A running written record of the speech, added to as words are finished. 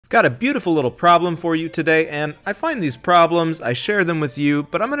Got a beautiful little problem for you today, and I find these problems, I share them with you,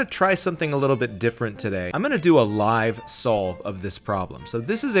 but I'm going to try something a little bit different today. I'm going to do a live solve of this problem. So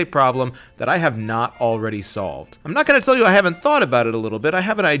this is a problem that I have not already solved. I'm not going to tell you I haven't thought about it a little bit. I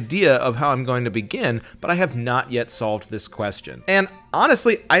have an idea of how I'm going to begin, but I have not yet solved this question. And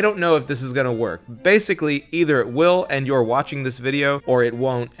honestly, I don't know if this is going to work. Basically, either it will and you're watching this video, or it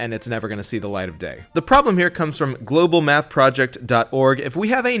won't and it's never going to see the light of day. The problem here comes from globalmathproject.org. If we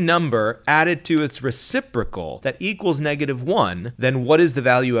have a number added to its reciprocal that equals -1, then what is the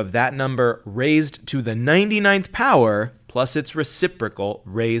value of that number raised to the 99th power plus its reciprocal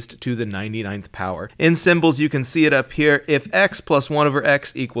raised to the 99th power. In symbols, you can see it up here. If x plus 1 over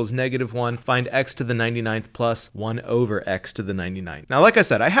x equals -1, find x to the 99th plus 1 over x to the 99th. Now, like I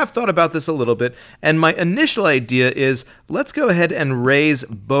said, I have thought about this a little bit, and my initial idea is let's go ahead and raise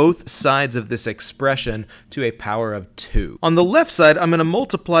both sides of this expression to a power of 2. On the left side, I'm going to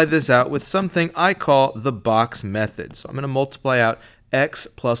multiply this out with something I call the box method. So I'm going to multiply out x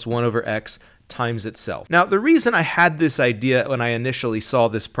plus 1 over x times itself. Now, the reason I had this idea when I initially saw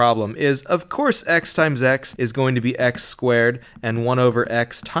this problem is, of course, x times x is going to be x squared, and 1 over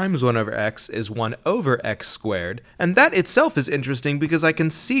x times 1 over x is 1 over x squared. And that itself is interesting because I can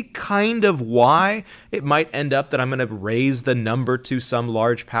see kind of why it might end up that I'm going to raise the number to some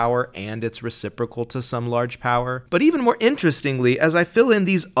large power and its reciprocal to some large power. But even more interestingly, as I fill in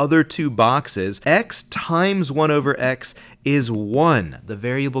these other two boxes, x times 1 over x is 1. The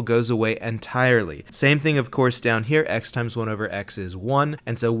variable goes away entirely. Same thing, of course, down here. X times 1 over x is 1.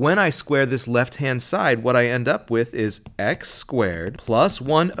 And so when I square this left-hand side, what I end up with is x squared plus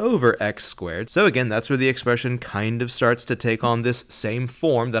 1 over x squared. So again, that's where the expression kind of starts to take on this same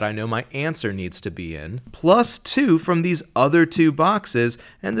form that I know my answer needs to be in, plus 2 from these other two boxes,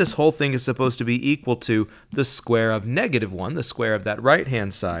 and this whole thing is supposed to be equal to the square of -1, the square of that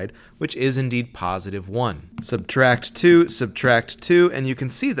right-hand side, which is indeed +1. Subtract 2, and you can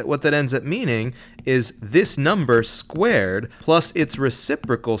see that what that ends up meaning is this number squared plus its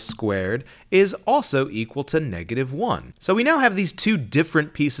reciprocal squared is also equal to -1. So we now have these two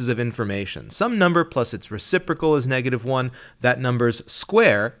different pieces of information. Some number plus its reciprocal is -1. That number's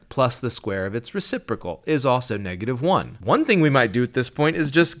square plus the square of its reciprocal is also -1. One thing we might do at this point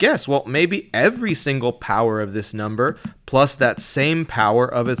is just guess, well, maybe every single power of this number plus that same power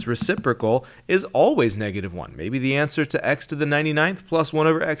of its reciprocal is always -1. Maybe the answer to x to the 99th plus 1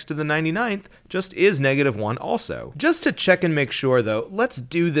 over x to the 99th just is -1 also. Just to check and make sure though, let's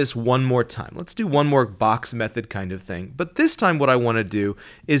do this one more time. Let's do one more box method kind of thing. But this time what I want to do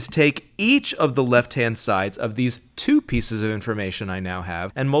is take each of the left-hand sides of these two pieces of information I now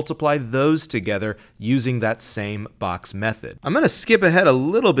have and multiply those together using that same box method. I'm going to skip ahead a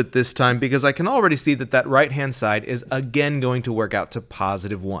little bit this time because I can already see that that right-hand side is again going to work out to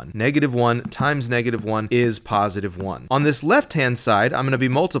 +1. -1 times -1 is +1. On this left-hand side, I'm going to be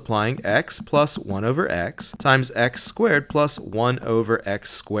multiplying x plus 1 over x times x squared plus 1 over x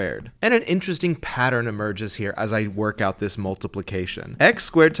squared. And an interesting pattern emerges here as I work out this multiplication. X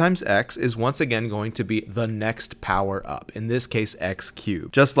squared times x is once again going to be the next power up, in this case x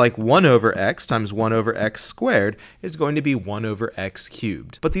cubed. Just like 1 over x times 1 over x squared is going to be 1 over x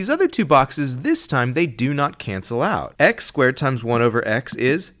cubed. But these other two boxes, this time, they do not cancel out. X squared times 1 over x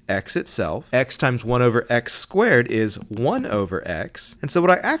is x itself. X times 1 over x squared is 1 over x. And so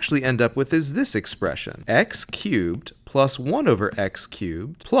what I actually end up with is this expression. X cubed plus 1 over x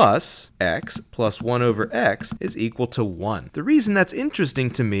cubed plus x plus 1 over x is equal to 1. The reason that's interesting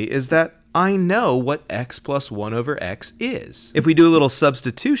to me is that I know what x plus 1 over x is. If we do a little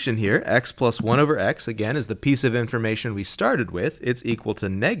substitution here, x plus 1 over x, again, is the piece of information we started with. It's equal to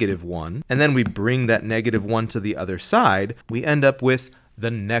 -1. And then we bring that -1 to the other side. We end up with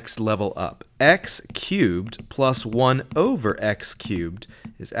the next level up. X cubed plus 1 over x cubed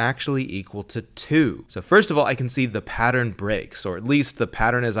is actually equal to 2. So first of all, I can see the pattern breaks, or at least the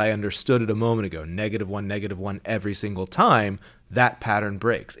pattern as I understood it a moment ago, -1 every single time. That pattern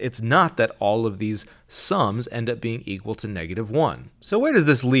breaks. It's not that all of these sums end up being equal to -1. So where does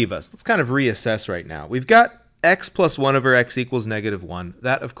this leave us? Let's kind of reassess right now. We've got x plus 1 over x equals -1.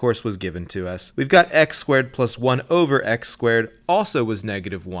 That, of course, was given to us. We've got x squared plus 1 over x squared also was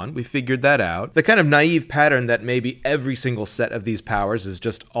 -1. We figured that out. The kind of naive pattern that maybe every single set of these powers is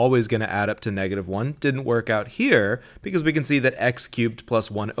just always going to add up to -1 didn't work out here because we can see that x cubed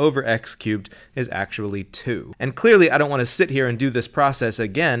plus 1 over x cubed is actually 2. And clearly I don't want to sit here and do this process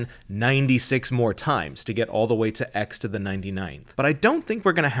again 96 more times to get all the way to x to the 99th. But I don't think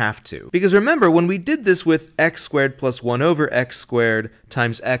we're going to have to. Because remember, when we did this with x squared plus 1 over x squared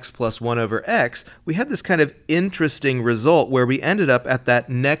times x plus 1 over x, we had this kind of interesting result where we we ended up at that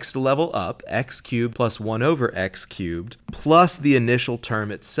next level up, x cubed plus 1 over x cubed, plus the initial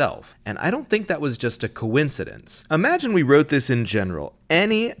term itself. And I don't think that was just a coincidence. Imagine we wrote this in general.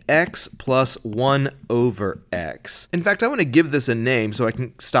 Any x plus 1 over x. In fact, I want to give this a name so I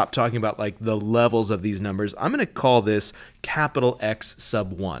can stop talking about like the levels of these numbers. I'm going to call this capital X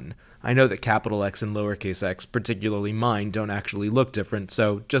sub 1. I know that capital X and lowercase x, particularly mine, don't actually look different,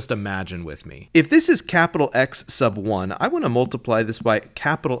 so just imagine with me. If this is capital X sub 1, I want to multiply this by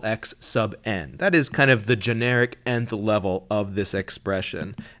capital X sub n. That is kind of the generic nth level of this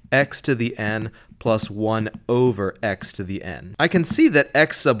expression. X to the n plus 1 over x to the n. I can see that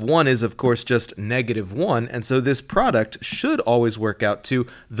x sub 1 is of course just negative 1, and so this product should always work out to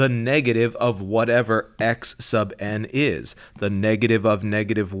the negative of whatever x sub n is. The negative of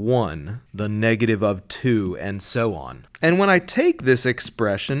negative 1, the negative of 2, and so on. And when I take this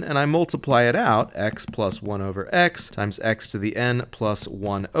expression and I multiply it out, x plus 1 over x times x to the n plus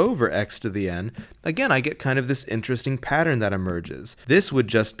 1 over x to the n, again I get kind of this interesting pattern that emerges. This would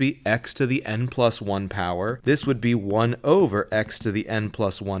just be x to the n plus 1 power. This would be 1 over x to the n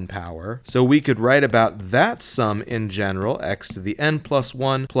plus 1 power. So we could write about that sum in general, x to the n plus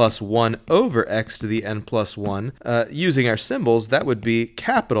 1 over x to the n plus 1. Using our symbols, that would be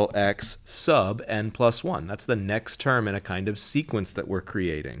capital X sub n plus 1. That's the next term in a kind of sequence that we're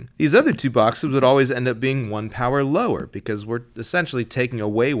creating. These other two boxes would always end up being 1 power lower because we're essentially taking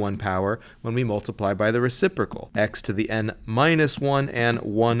away 1 power when we multiply by the reciprocal. X to the n minus 1 and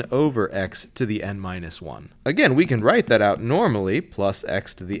 1 over x to the n minus 1. Again, we can write that out normally, plus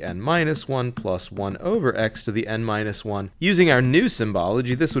x to the n minus 1 plus 1 over x to the n minus 1. Using our new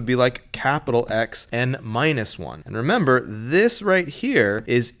symbology, this would be like capital X n minus 1. And remember, this right here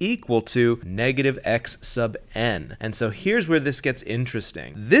is equal to negative x sub n. And so here's where this gets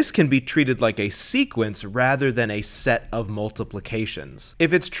interesting. This can be treated like a sequence rather than a set of multiplications.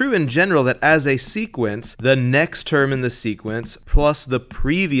 If it's true in general that as a sequence, the next term in the sequence plus the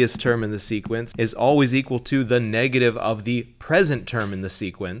previous term in the sequence is always equal to the negative of the present term in the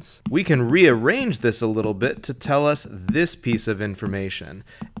sequence, we can rearrange this a little bit to tell us this piece of information.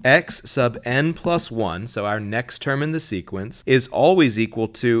 X sub n plus 1, so our next term in the sequence, is always equal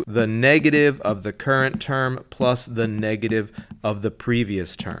to the negative of the current term plus the negative of the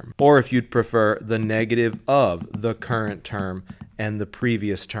previous term. Or if you'd prefer, the negative of the current term and the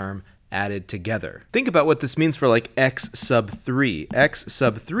previous term added together. Think about what this means for like x sub 3. X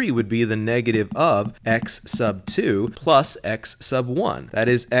sub 3 would be the negative of x sub 2 plus x sub 1. That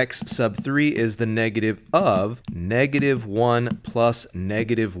is, x sub 3 is the negative of negative 1 plus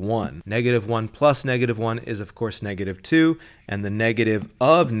negative 1. Negative 1 plus negative 1 is of course negative 2, and the negative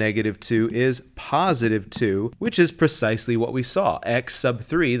of negative 2 is positive 2, which is precisely what we saw. X sub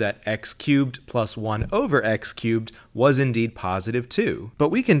 3, that x cubed plus 1 over x cubed, was indeed positive 2. But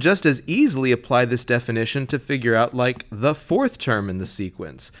we can just as easily apply this definition to figure out like the fourth term in the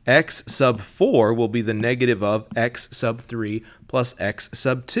sequence. X sub 4 will be the negative of x sub 3 plus x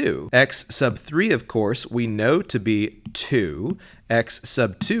sub 2. X sub 3, of course, we know to be 2. X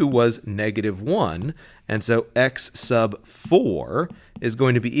sub 2 was negative 1. And so x sub 4 is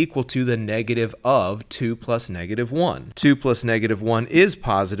going to be equal to the negative of 2 plus negative 1. 2 plus negative 1 is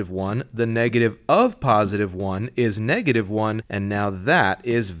positive 1. The negative of positive 1 is negative 1. And now that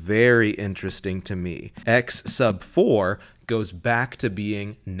is very interesting to me. X sub 4 goes back to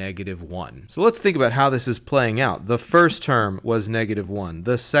being negative 1. So let's think about how this is playing out. The first term was negative 1.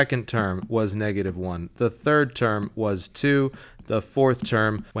 The second term was negative 1. The third term was 2. The fourth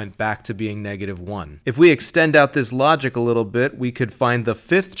term went back to being negative 1. If we extend out this logic a little bit, we could find the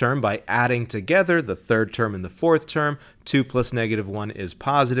fifth term by adding together the third term and the fourth term. 2 plus negative 1 is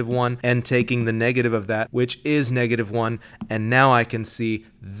positive 1, and taking the negative of that, which is negative 1, and now I can see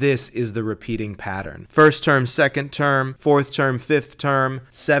this is the repeating pattern. First term, second term, fourth term, fifth term,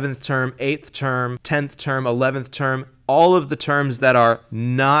 seventh term, eighth term, 10th term, 11th term. All of the terms that are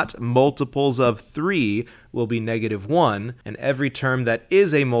not multiples of 3 will be negative 1, and every term that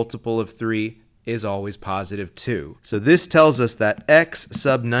is a multiple of 3 is always positive 2. So this tells us that x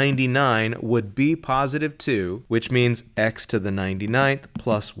sub 99 would be positive 2, which means x to the 99th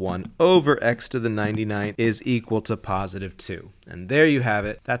plus 1 over x to the 99th is equal to positive 2. And there you have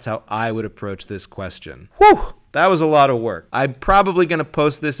it. That's how I would approach this question. Whew! That was a lot of work. I'm probably going to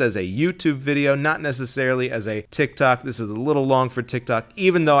post this as a YouTube video, not necessarily as a TikTok. This is a little long for TikTok,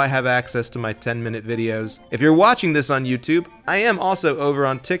 even though I have access to my 10-minute videos. If you're watching this on YouTube, I am also over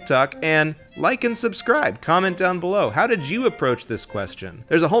on TikTok, and like and subscribe. Comment down below. How did you approach this question?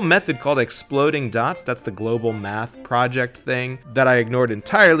 There's a whole method called exploding dots. That's the global math project thing that I ignored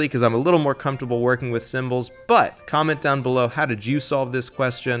entirely because I'm a little more comfortable working with symbols. But comment down below, how did you solve this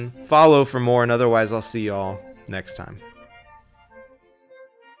question? Follow for more, and otherwise I'll see y'all next time.